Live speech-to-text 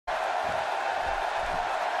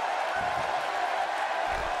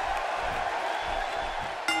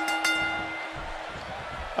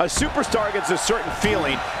A superstar gets a certain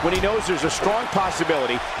feeling when he knows there's a strong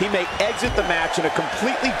possibility he may exit the match in a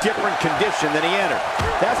completely different condition than he entered.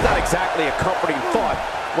 That's not exactly a comforting thought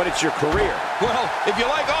when it's your career. Well, if you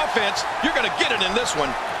like offense, you're going to get it in this one.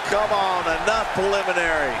 Come on, enough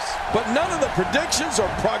preliminaries. But none of the predictions or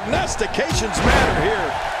prognostications matter here.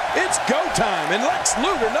 It's go time, and Lex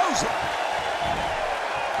Luger knows it.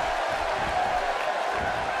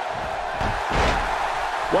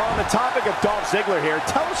 Well, on the topic of Dolph Ziggler here,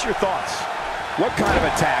 tell us your thoughts. What kind of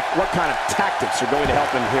attack, what kind of tactics are going to help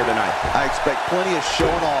him here tonight? I expect plenty of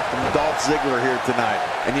showing off from Dolph Ziggler here tonight.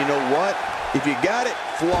 And you know what? If you got it,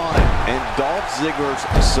 flaunt it. And Dolph Ziggler's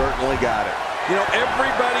certainly got it. You know,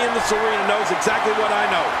 everybody in this arena knows exactly what I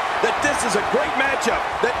know. That this is a great matchup.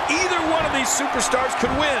 That either one of these superstars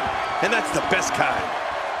could win. And that's the best kind.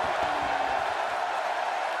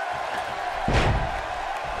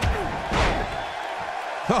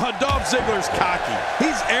 Oh, Dolph Ziggler's cocky.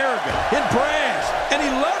 He's arrogant and brash. And he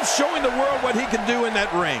loves showing the world what he can do in that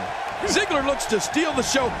ring. Ziggler looks to steal the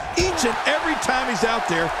show each and every time he's out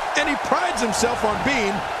there. And he prides himself on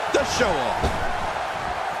being the show-off.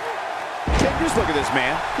 Just look at this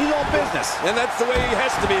man. He's all business. And that's the way he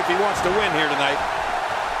has to be if he wants to win here tonight.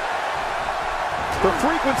 The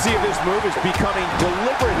frequency of this move is becoming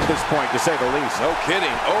deliberate at this point, to say the least. No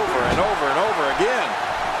kidding. Over and over and over again.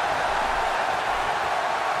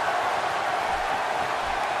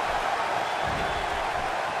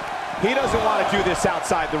 He doesn't want to do this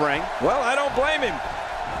outside the ring. Well, I don't blame him.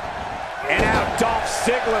 And now Dolph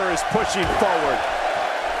Ziggler is pushing forward.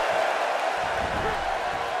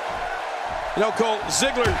 You know, Cole,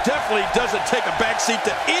 Ziggler definitely doesn't take a backseat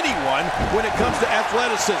to anyone when it comes to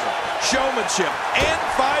athleticism, showmanship, and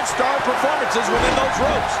five-star performances within those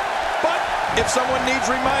ropes. But if someone needs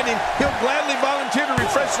reminding, he'll gladly volunteer to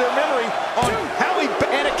refresh their memory on how he...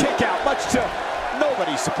 And a kick out, much to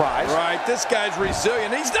nobody's surprise. Right, this guy's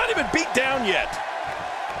resilient. He's not even beat down yet.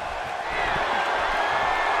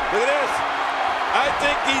 Look at this. I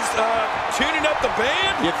think he's tuning up the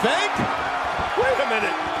band. You think? Wait a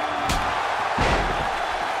minute.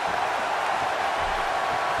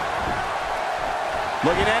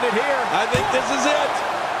 Looking at it here. I think this is it.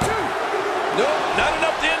 Nope, not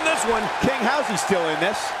enough to end this one. King, how's he still in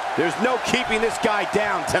this? There's no keeping this guy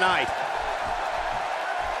down tonight.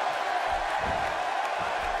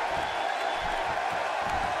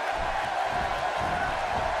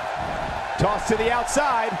 Toss to the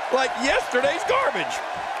outside. Like yesterday's garbage.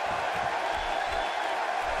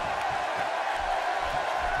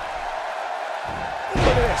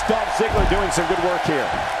 Look at this. Dolph Ziggler doing some good work here.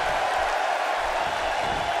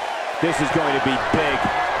 This is going to be big,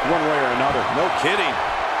 one way or another. No kidding.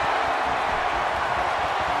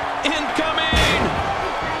 Incoming!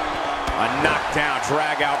 A knockdown,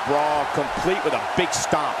 drag-out brawl, complete with a big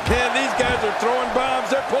stomp. And these guys are throwing bombs.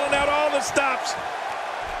 They're pulling out all the stops.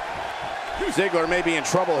 Ziggler may be in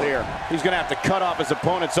trouble here. He's going to have to cut off his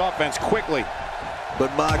opponent's offense quickly. But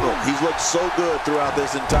Michael, he's looked so good throughout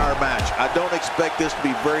this entire match. I don't expect this to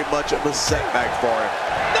be very much of a setback for him.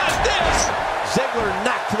 Not this! Ziggler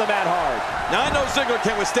knocked to the mat hard. Now I know Ziggler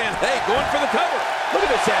can withstand. Hey, going for the cover. Look at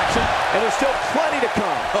this action, and there's still plenty to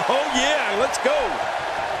come. Oh yeah, let's go.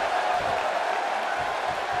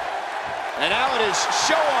 And now it is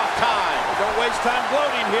show-off time. Don't waste time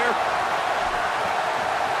gloating here.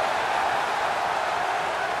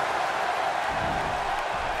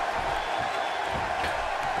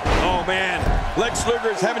 Oh man, Lex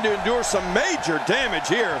Luger is having to endure some major damage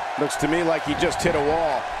here. Looks to me like he just hit a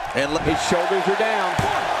wall. And his shoulders are down.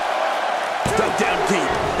 Dug down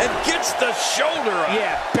deep and gets the shoulder up.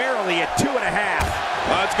 Yeah, barely at 2.5.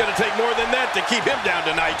 It's going to take more than that to keep him down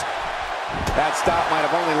tonight. That stop might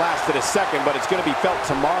have only lasted a second, but it's going to be felt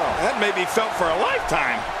tomorrow. That may be felt for a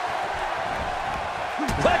lifetime.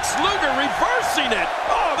 Lex Luger reversing it.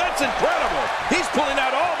 Oh, that's incredible. He's pulling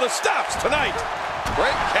out all the stops tonight.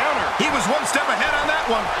 Great counter. He was one step ahead on that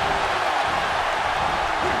one.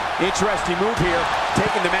 Interesting move here,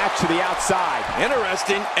 taking the match to the outside.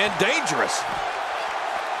 Interesting and dangerous.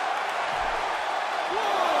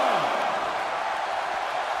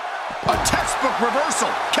 A textbook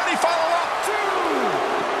reversal. Can he follow up?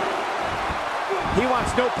 He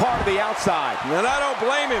wants no part of the outside. And I don't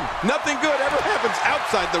blame him. Nothing good ever happens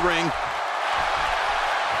outside the ring.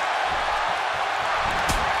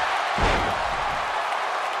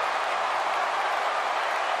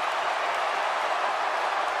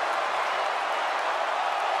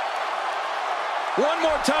 One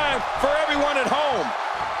more time for everyone at home.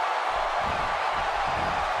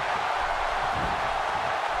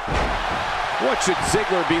 What should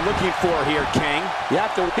Ziggler be looking for here, King?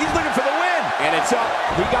 He's looking for the win. And it's up.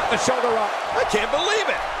 He got the shoulder up. I can't believe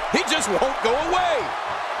it. He just won't go away.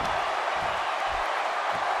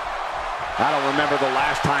 I don't remember the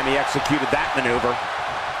last time he executed that maneuver.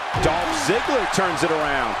 Dolph Ziggler turns it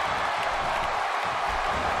around.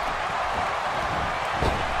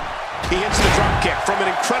 He hits the drop kick from an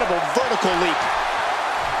incredible vertical leap.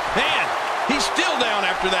 Man, he's still down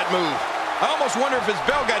after that move. I almost wonder if his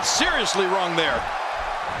bell got seriously wrong there.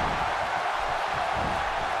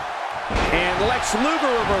 And Lex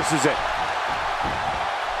Luger reverses it.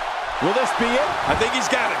 Will this be it? I think he's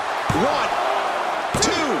got it. 1,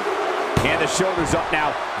 2. And the shoulder's up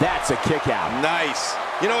now. That's a kick out. Nice.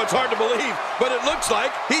 You know, it's hard to believe, but it looks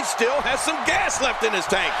like he still has some gas left in his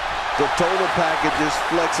tank. The total package is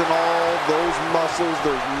flexing all those muscles.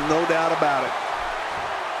 There's no doubt about it.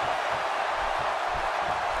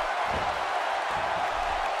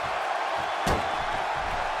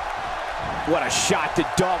 What a shot to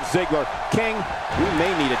Dolph Ziggler. King, we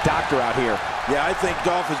may need a doctor out here. Yeah, I think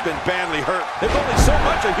Dolph has been badly hurt. There's only so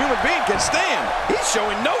much a human being can stand. He's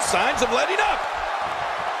showing no signs of letting up.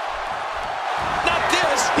 Not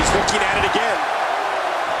this. He's looking at it again.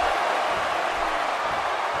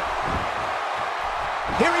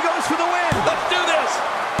 Here he goes for the win. Let's do this.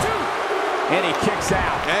 And he kicks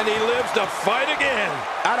out. And he lives to fight again.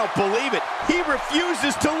 I don't believe it. He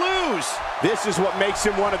refuses to lose. This is what makes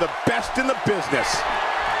him one of the best in the business.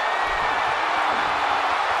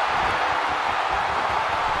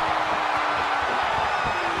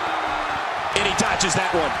 And he dodges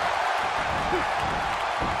that one.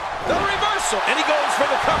 The reversal. And he goes for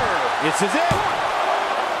the cover. This is it.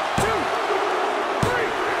 1, 2,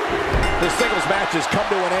 3. This singles match has come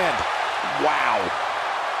to an end. Wow.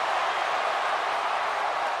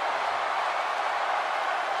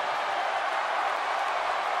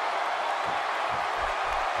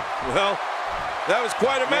 Well, that was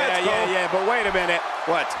quite a match, Cole. Yeah, but wait a minute.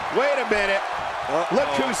 What? Wait a minute. Look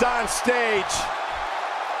who's on stage.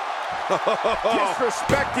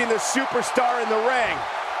 Disrespecting the superstar in the ring.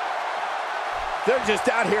 They're just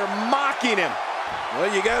out here mocking him. Well,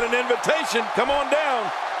 you got an invitation. Come on down.